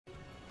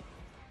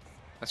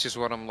That's just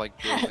what I'm like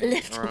doing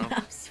Lift when around.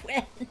 I'm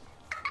sweating.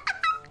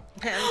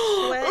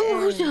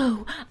 Oh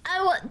no!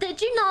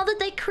 Did you know that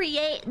they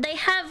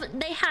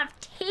have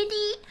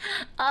titty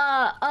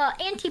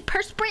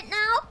antiperspirant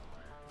now?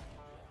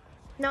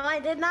 No, I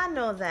did not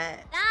know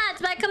that. Yeah,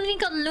 it's by a company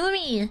called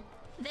Lumi.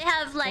 They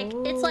have like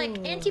it's like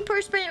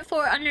antiperspirant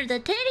for under the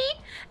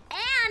titty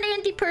and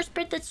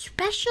antiperspirant that's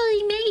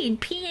specially made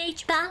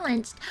pH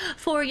balanced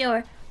for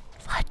your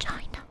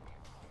vagina.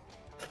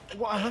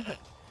 What?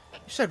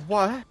 You said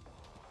what?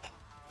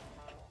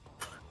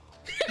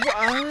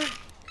 What?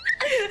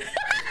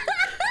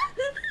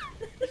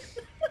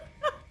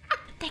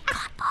 They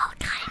got all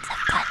kinds of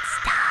good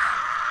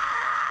stuff.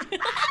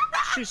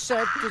 She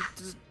said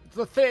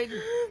the thing.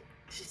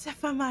 She said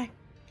for my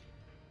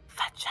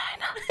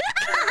vagina.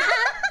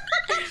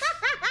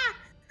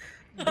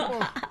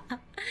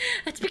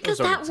 It's because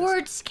that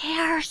word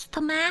scares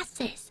the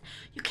masses.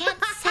 You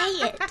can't say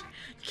it.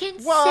 You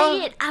can't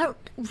say it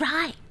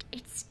outright.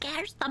 It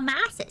scares the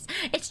masses.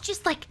 It's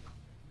just like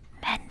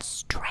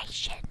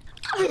menstruation.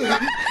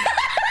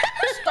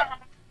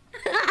 Stop!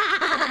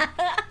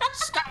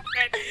 Stop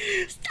it!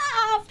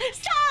 Stop!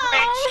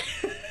 Stop!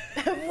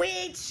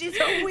 Witch! She's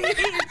a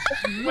witch!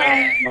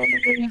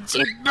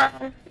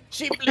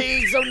 She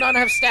bleeds, though none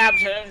have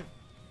stabbed her.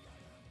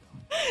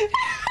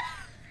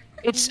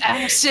 It's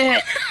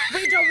acid!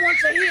 We don't want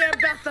to hear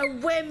about the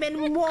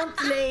women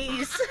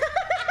monthlies!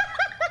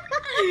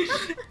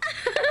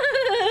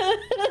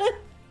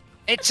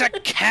 It's a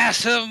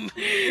chasm!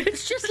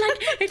 It's just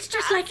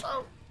like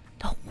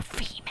the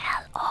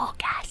female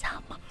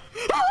orgasm.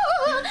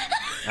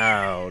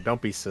 Oh,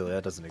 don't be silly.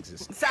 That doesn't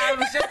exist. So I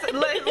was just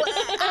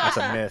That's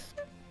a myth.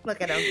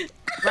 look at him.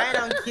 Right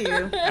on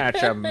cue.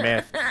 That's a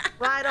myth.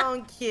 Right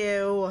on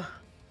cue.